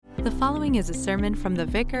The following is a sermon from the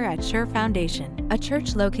vicar at Sure Foundation, a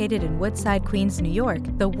church located in Woodside, Queens, New York,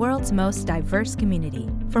 the world's most diverse community.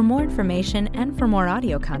 For more information and for more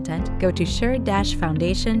audio content, go to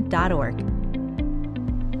sure-foundation.org.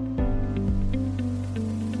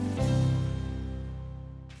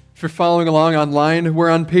 If you're following along online,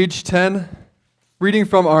 we're on page 10, reading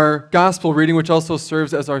from our gospel reading, which also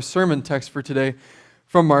serves as our sermon text for today,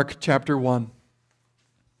 from Mark chapter 1.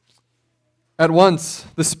 At once,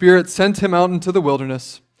 the Spirit sent him out into the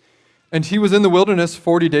wilderness, and he was in the wilderness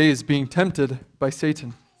 40 days, being tempted by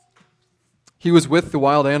Satan. He was with the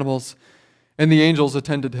wild animals, and the angels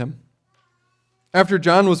attended him. After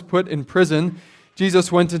John was put in prison,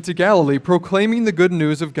 Jesus went into Galilee, proclaiming the good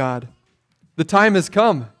news of God. "The time has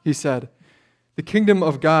come," he said. "The kingdom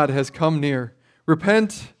of God has come near.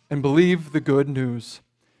 Repent and believe the good news."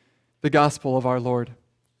 The gospel of our Lord.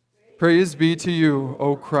 Praise be to you,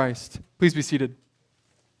 O Christ. Please be seated.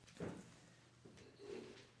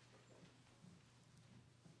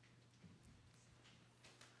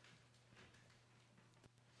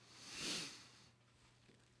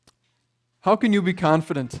 How can you be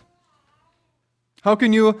confident? How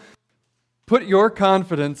can you put your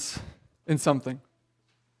confidence in something?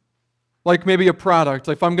 Like maybe a product.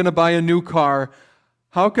 Like if I'm going to buy a new car,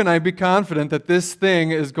 how can I be confident that this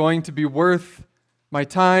thing is going to be worth my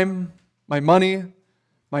time, my money,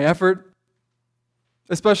 my effort?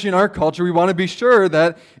 Especially in our culture, we want to be sure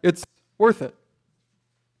that it's worth it.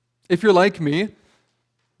 If you're like me,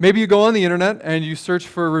 maybe you go on the internet and you search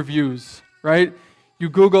for reviews, right? You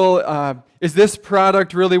Google, is this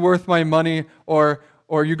product really worth my money? Or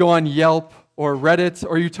you go on Yelp or Reddit,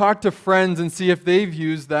 or you talk to friends and see if they've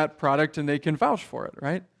used that product and they can vouch for it,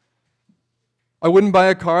 right? I wouldn't buy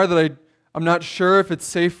a car that I'm not sure if it's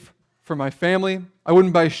safe for my family. I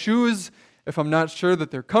wouldn't buy shoes if I'm not sure that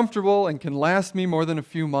they're comfortable and can last me more than a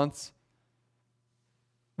few months.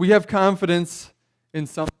 We have confidence in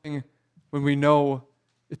something when we know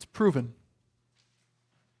it's proven.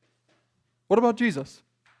 What about Jesus?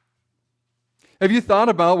 Have you thought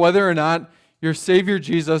about whether or not your Savior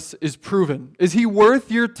Jesus is proven? Is he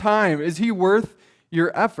worth your time? Is he worth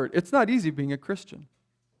your effort? It's not easy being a Christian.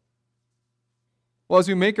 Well, as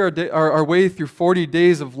we make our way through 40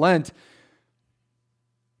 days of Lent,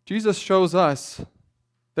 Jesus shows us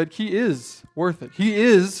that he is worth it. He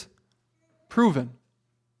is proven.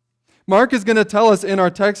 Mark is going to tell us in our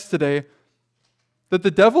text today that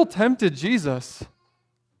the devil tempted Jesus,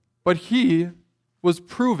 but he was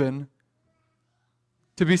proven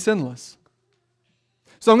to be sinless.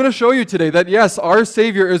 So I'm going to show you today that yes, our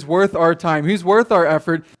Savior is worth our time. He's worth our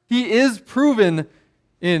effort. He is proven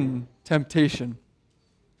in temptation.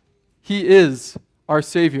 He is our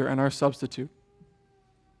Savior and our substitute.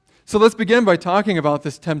 So let's begin by talking about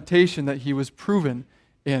this temptation that he was proven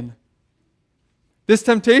in. This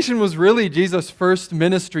temptation was really Jesus' first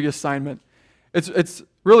ministry assignment. It's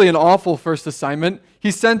really an awful first assignment.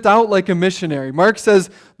 He's sent out like a missionary. Mark says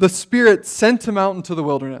the Spirit sent him out into the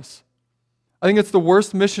wilderness. I think it's the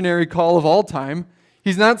worst missionary call of all time.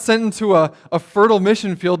 He's not sent into a fertile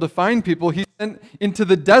mission field to find people. He's sent into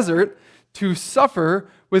the desert to suffer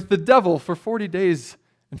with the devil for 40 days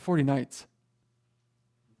and 40 nights.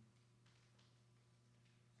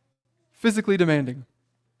 Physically demanding.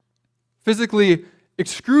 Physically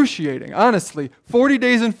excruciating, honestly. 40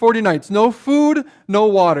 days and 40 nights. No food, no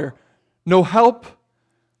water. No help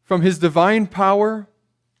from his divine power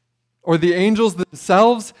or the angels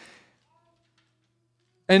themselves.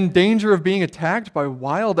 And danger of being attacked by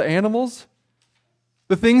wild animals.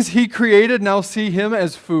 The things he created now see him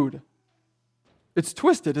as food. It's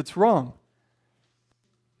twisted, it's wrong.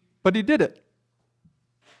 But he did it.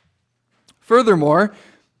 Furthermore,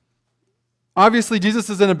 obviously Jesus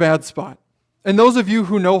is in a bad spot. And those of you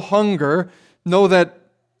who know hunger know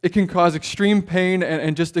that it can cause extreme pain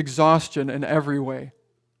and just exhaustion in every way.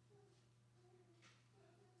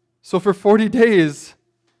 So for 40 days,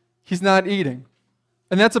 he's not eating.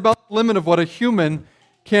 And that's about the limit of what a human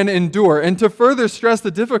can endure. And to further stress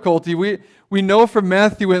the difficulty, we know from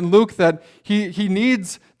Matthew and Luke that he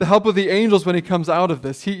needs the help of the angels when he comes out of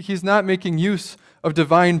this. He's not making use of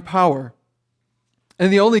divine power.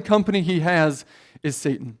 And the only company he has is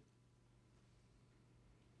Satan,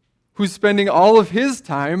 who's spending all of his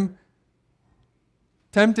time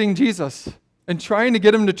tempting Jesus and trying to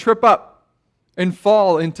get him to trip up and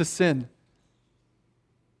fall into sin.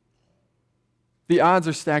 The odds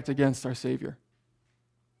are stacked against our Savior.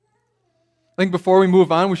 I think before we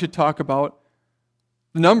move on, we should talk about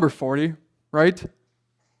the number 40, right?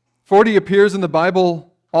 40 appears in the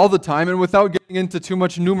Bible all the time, and without getting into too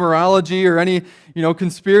much numerology or any,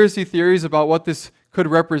 conspiracy theories about what this could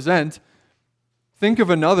represent, think of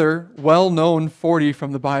another well-known 40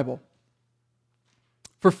 from the Bible.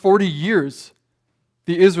 For 40 years,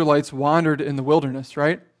 the Israelites wandered in the wilderness,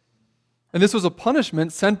 right? And this was a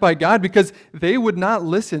punishment sent by God because they would not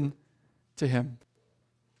listen to him.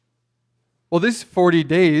 Well, these 40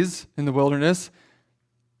 days in the wilderness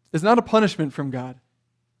is not a punishment from God.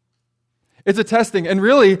 It's a testing, and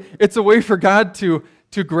really, it's a way for God to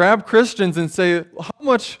grab Christians and say, how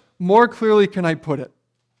much more clearly can I put it?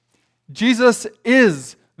 Jesus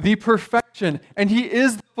is the perfection, and he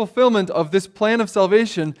is the fulfillment of this plan of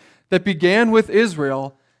salvation that began with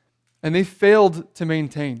Israel, and they failed to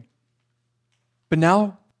maintain. But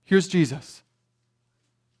now, here's Jesus.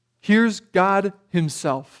 Here's God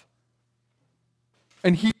himself.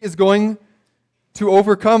 And he is going to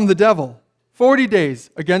overcome the devil. 40 days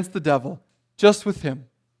against the devil, just with him.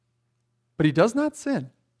 But he does not sin.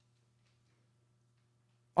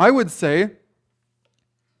 I would say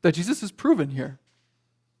that Jesus is proven here.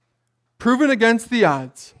 Proven against the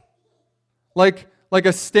odds. Like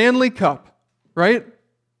a Stanley Cup, right?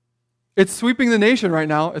 It's sweeping the nation right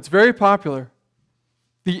now. It's very popular.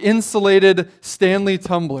 The insulated Stanley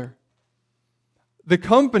tumbler. The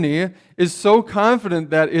company is so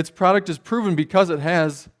confident that its product is proven because it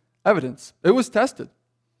has evidence. It was tested.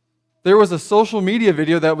 There was a social media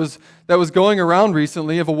video that was going around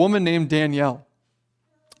recently of a woman named Danielle.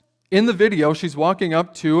 In the video, she's walking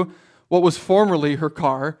up to what was formerly her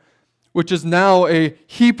car, which is now a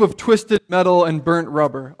heap of twisted metal and burnt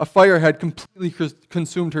rubber. A fire had completely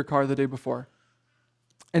consumed her car the day before.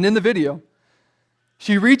 And in the video,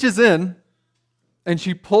 she reaches in and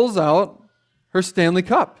she pulls out her Stanley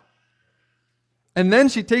Cup. And then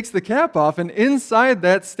she takes the cap off, and inside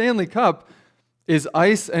that Stanley Cup is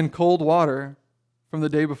ice and cold water from the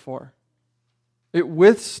day before. It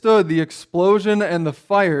withstood the explosion and the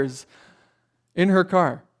fires in her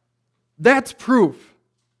car. That's proof.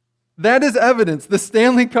 That is evidence. The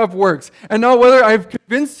Stanley Cup works. And now whether I've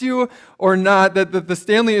convinced you or not that the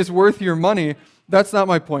Stanley is worth your money, that's not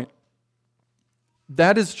my point.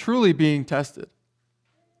 That is truly being tested.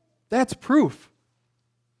 That's proof.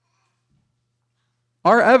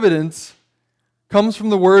 Our evidence comes from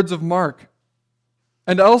the words of Mark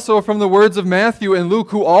and also from the words of Matthew and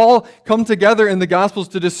Luke, who all come together in the Gospels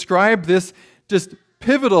to describe this just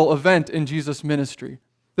pivotal event in Jesus' ministry,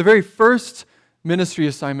 the very first ministry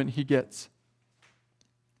assignment he gets.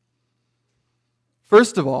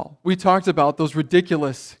 First of all, we talked about those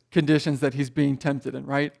ridiculous conditions that he's being tempted in,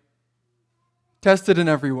 right? Tested in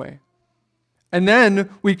every way. And then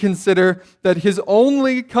we consider that his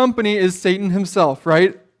only company is Satan himself,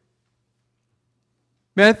 right?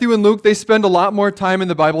 Matthew and Luke, they spend a lot more time in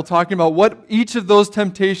the Bible talking about what each of those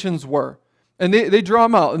temptations were. And they draw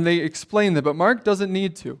them out and they explain them, but Mark doesn't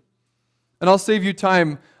need to. And I'll save you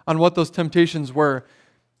time on what those temptations were.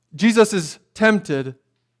 Jesus is tempted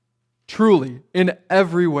truly in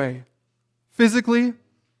every way. Physically,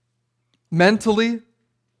 mentally,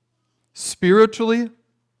 spiritually.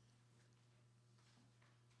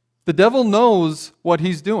 The devil knows what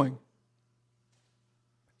he's doing.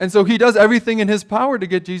 And so he does everything in his power to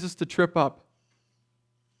get Jesus to trip up.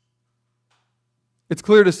 It's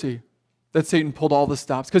clear to see that Satan pulled all the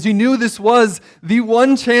stops because he knew this was the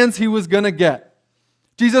one chance he was going to get.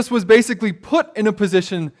 Jesus was basically put in a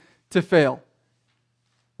position to fail.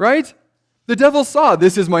 Right? The devil saw,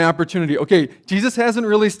 this is my opportunity. Okay, Jesus hasn't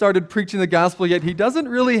really started preaching the gospel yet. He doesn't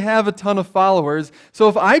really have a ton of followers. So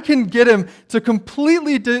if I can get him to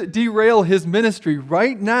completely derail his ministry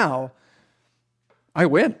right now, I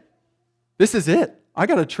win. This is it. I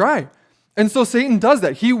got to try. And so Satan does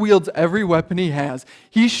that. He wields every weapon he has.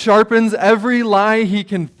 He sharpens every lie he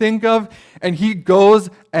can think of, and he goes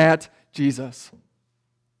at Jesus.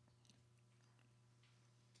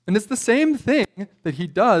 And it's the same thing that he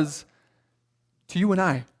does to you and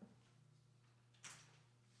I.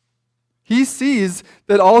 He sees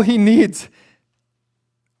that all he needs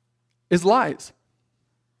is lies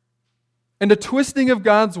and a twisting of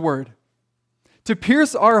God's word to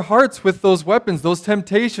pierce our hearts with those weapons, those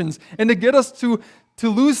temptations, and to get us to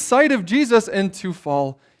lose sight of Jesus and to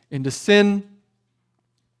fall into sin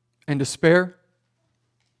and despair.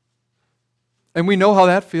 And we know how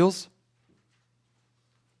that feels.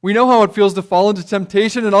 We know how it feels to fall into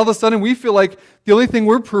temptation, and all of a sudden we feel like the only thing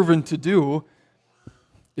we're proven to do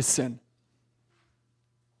is sin.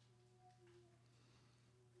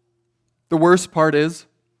 The worst part is,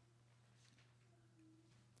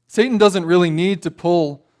 Satan doesn't really need to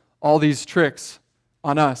pull all these tricks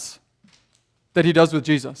on us that he does with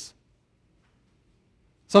Jesus.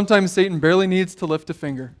 Sometimes Satan barely needs to lift a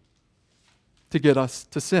finger to get us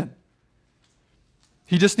to sin.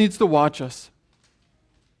 He just needs to watch us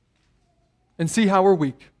and see how we're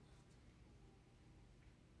weak.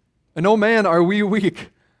 And oh man, are we weak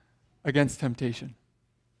against temptation.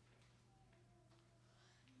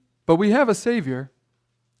 But we have a Savior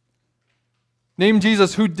named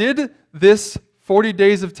Jesus who did this 40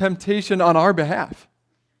 days of temptation on our behalf.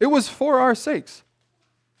 It was for our sakes.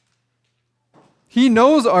 He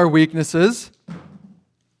knows our weaknesses,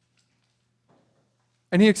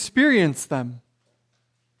 and He experienced them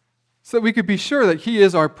so that we could be sure that He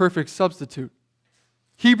is our perfect substitute.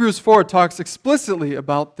 Hebrews 4 talks explicitly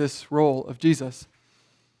about this role of Jesus.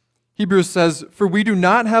 Hebrews says, "For we do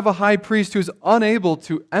not have a high priest who is unable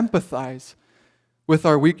to empathize with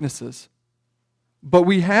our weaknesses, but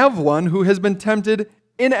we have one who has been tempted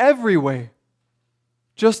in every way,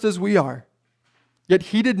 just as we are. Yet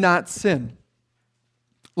He did not sin.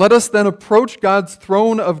 Let us then approach God's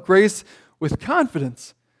throne of grace with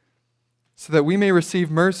confidence, so that we may receive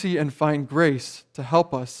mercy and find grace to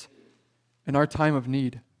help us in our time of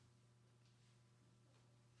need."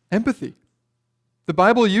 Empathy. The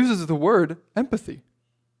Bible uses the word empathy.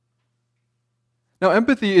 Now,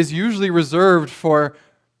 empathy is usually reserved for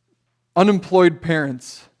unemployed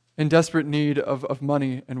parents in desperate need of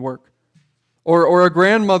money and work, or a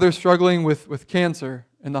grandmother struggling with cancer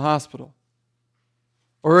in the hospital,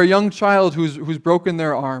 or a young child who's broken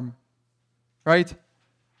their arm, right?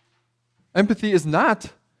 Empathy is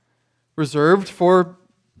not reserved for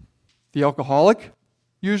the alcoholic,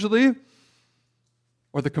 usually,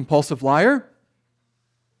 or the compulsive liar,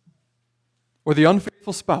 or the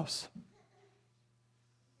unfaithful spouse.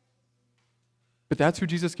 But that's who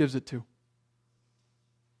Jesus gives it to.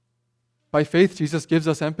 By faith, Jesus gives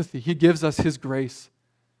us empathy. He gives us His grace.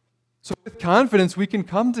 So with confidence, we can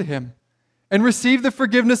come to Him and receive the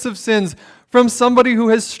forgiveness of sins from somebody who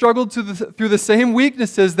has struggled through the same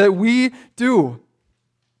weaknesses that we do.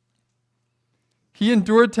 He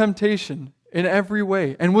endured temptation in every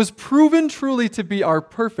way and was proven truly to be our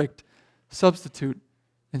perfect substitute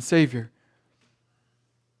and Savior.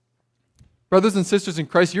 Brothers and sisters in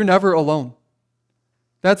Christ, you're never alone.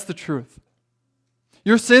 That's the truth.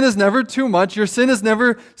 Your sin is never too much. Your sin is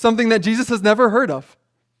never something that Jesus has never heard of.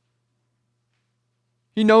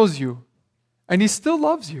 He knows you, and He still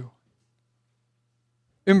loves you.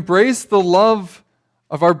 Embrace the love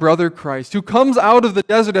of our brother Christ, who comes out of the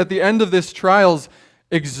desert at the end of this trials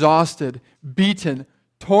exhausted, beaten,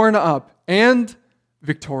 torn up, and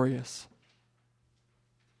victorious.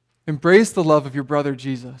 Embrace the love of your brother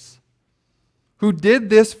Jesus, who did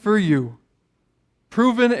this for you,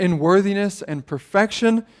 proven in worthiness and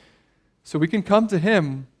perfection, so we can come to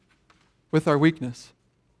Him with our weakness.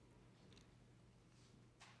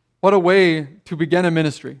 What a way to begin a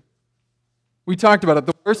ministry. We talked about it,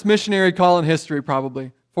 the worst missionary call in history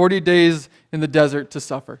probably, 40 days in the desert to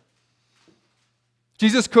suffer.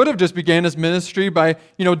 Jesus could have just began His ministry by,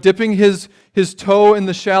 dipping his toe in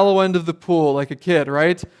the shallow end of the pool like a kid,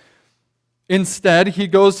 right? Instead, He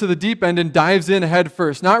goes to the deep end and dives in head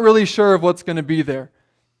first, not really sure of what's going to be there.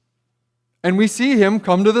 And we see Him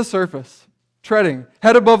come to the surface, treading,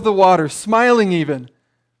 head above the water, smiling even.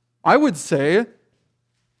 I would say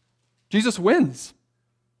Jesus wins.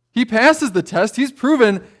 He passes the test. He's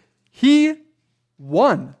proven He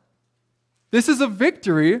won. This is a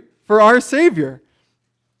victory for our Savior.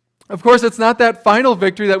 Of course, it's not that final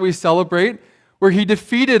victory that we celebrate where He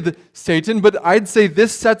defeated Satan, but I'd say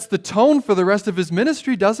this sets the tone for the rest of His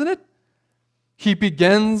ministry, doesn't it? He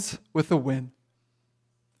begins with a win,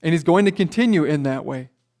 and He's going to continue in that way.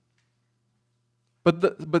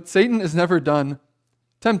 But Satan is never done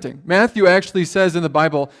tempting. Matthew actually says in the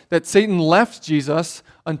Bible that Satan left Jesus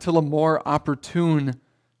until a more opportune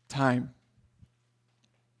time.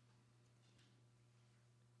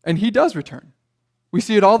 And he does return. We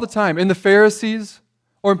see it all the time in the Pharisees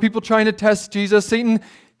or in people trying to test Jesus. Satan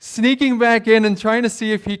sneaking back in and trying to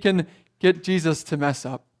see if he can get Jesus to mess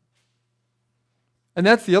up. And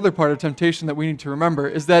that's the other part of temptation that we need to remember,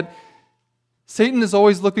 is that Satan is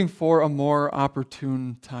always looking for a more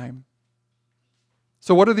opportune time.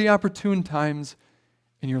 So what are the opportune times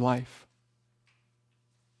in your life?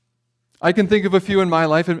 I can think of a few in my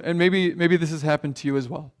life, and maybe this has happened to you as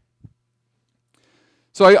well.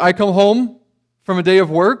 So I come home from a day of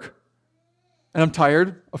work, and I'm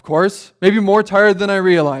tired, of course, maybe more tired than I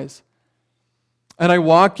realize. And I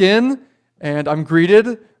walk in, and I'm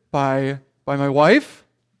greeted by my wife,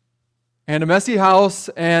 and a messy house,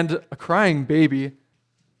 and a crying baby.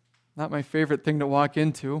 Not my favorite thing to walk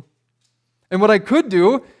into. And what I could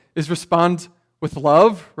do is respond with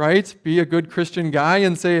love, right? Be a good Christian guy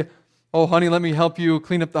and say, "Oh, honey, let me help you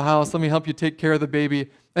clean up the house. Let me help you take care of the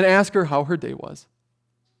baby," and ask her how her day was.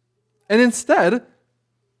 And instead,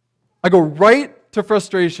 I go right to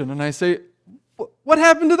frustration and I say, what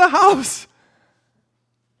happened to the house?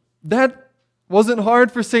 That wasn't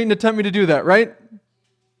hard for Satan to tempt me to do that, right?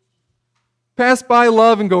 Pass by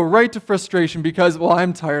love and go right to frustration because, well,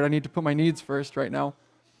 I'm tired. I need to put my needs first right now.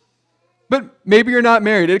 But maybe you're not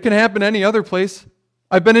married. It can happen any other place.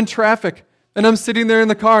 I've been in traffic and I'm sitting there in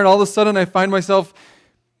the car and all of a sudden I find myself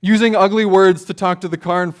using ugly words to talk to the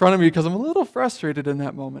car in front of me because I'm a little frustrated in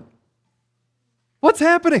that moment. What's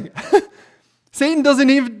happening? Satan doesn't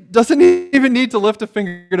even need to lift a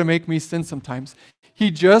finger to make me sin sometimes.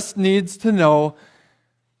 He just needs to know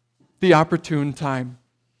the opportune time.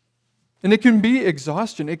 And it can be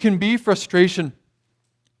exhaustion. It can be frustration.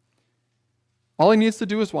 All he needs to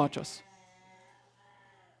do is watch us.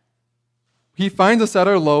 He finds us at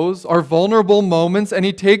our lows, our vulnerable moments, and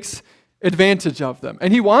he takes advantage of them.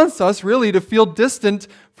 And he wants us really to feel distant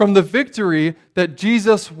from the victory that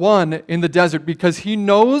Jesus won in the desert because he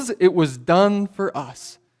knows it was done for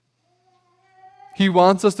us. He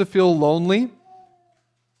wants us to feel lonely.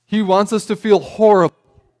 He wants us to feel horrible.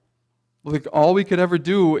 Like all we could ever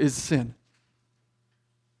do is sin.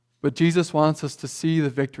 But Jesus wants us to see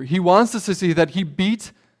the victory. He wants us to see that he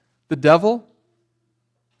beat the devil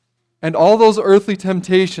and all those earthly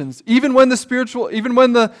temptations. Even when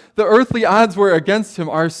the earthly odds were against him,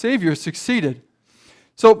 our Savior succeeded.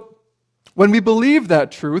 So when we believe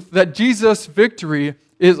that truth, that Jesus' victory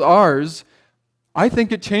is ours, I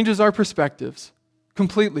think it changes our perspectives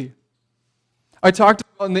completely. I talked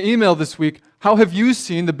about in the email this week, how have you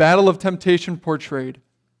seen the battle of temptation portrayed?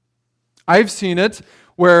 I've seen it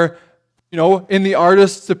where, in the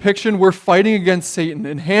artist's depiction, we're fighting against Satan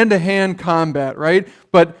in hand-to-hand combat, right?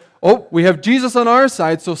 But, we have Jesus on our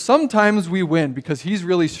side, so sometimes we win because he's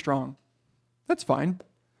really strong. That's fine.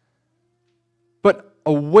 But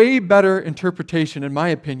a way better interpretation, in my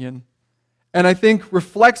opinion, and I think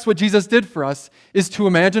reflects what Jesus did for us, is to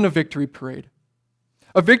imagine a victory parade.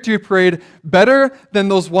 A victory parade better than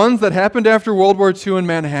those ones that happened after World War II in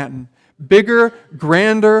Manhattan. Bigger,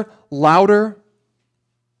 grander, louder.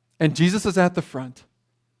 And Jesus is at the front.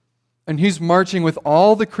 And he's marching with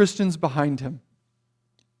all the Christians behind him.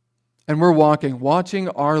 And we're watching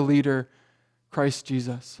our leader, Christ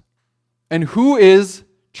Jesus. And who is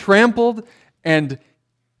trampled and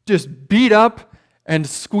just beat up and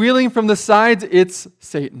squealing from the sides? It's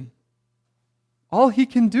Satan. All he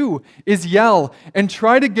can do is yell and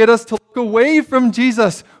try to get us to look away from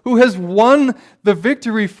Jesus, who has won the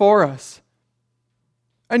victory for us.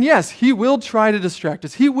 And yes, he will try to distract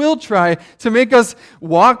us. He will try to make us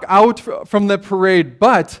walk out from the parade,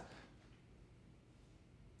 but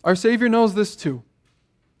our Savior knows this too.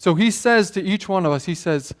 So he says to each one of us, he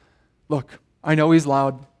says, look, I know he's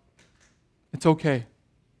loud. It's okay.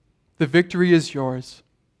 The victory is yours.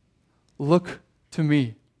 Look to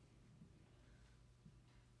me.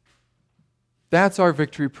 That's our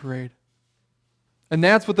victory parade. And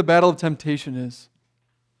that's what the battle of temptation is.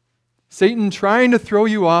 Satan trying to throw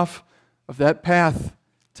you off of that path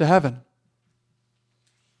to heaven.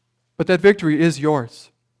 But that victory is yours.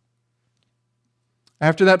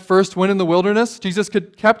 After that first win in the wilderness, Jesus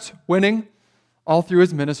kept winning all through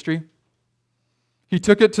his ministry. He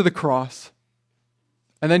took it to the cross.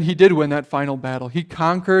 And then he did win that final battle. He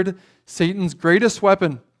conquered Satan's greatest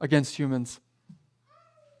weapon against humans.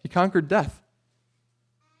 He conquered death.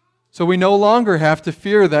 So we no longer have to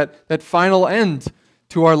fear that final end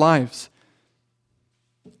to our lives.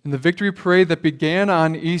 And the victory parade that began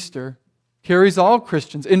on Easter carries all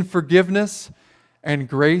Christians in forgiveness and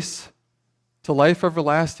grace to life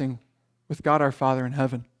everlasting with God our Father in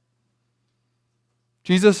heaven.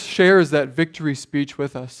 Jesus shares that victory speech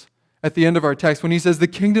with us at the end of our text when he says, "The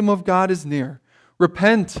kingdom of God is near.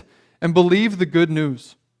 Repent and believe the good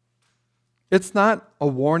news." It's not a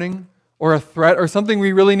warning or a threat or something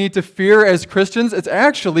we really need to fear as Christians. It's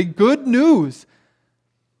actually good news.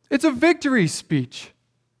 It's a victory speech.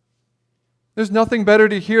 There's nothing better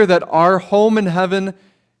to hear that our home in heaven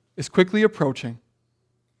is quickly approaching.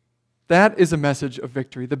 That is a message of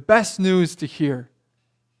victory, the best news to hear.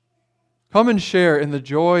 Come and share in the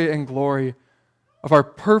joy and glory of our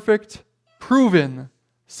perfect, proven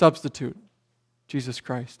substitute, Jesus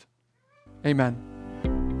Christ. Amen.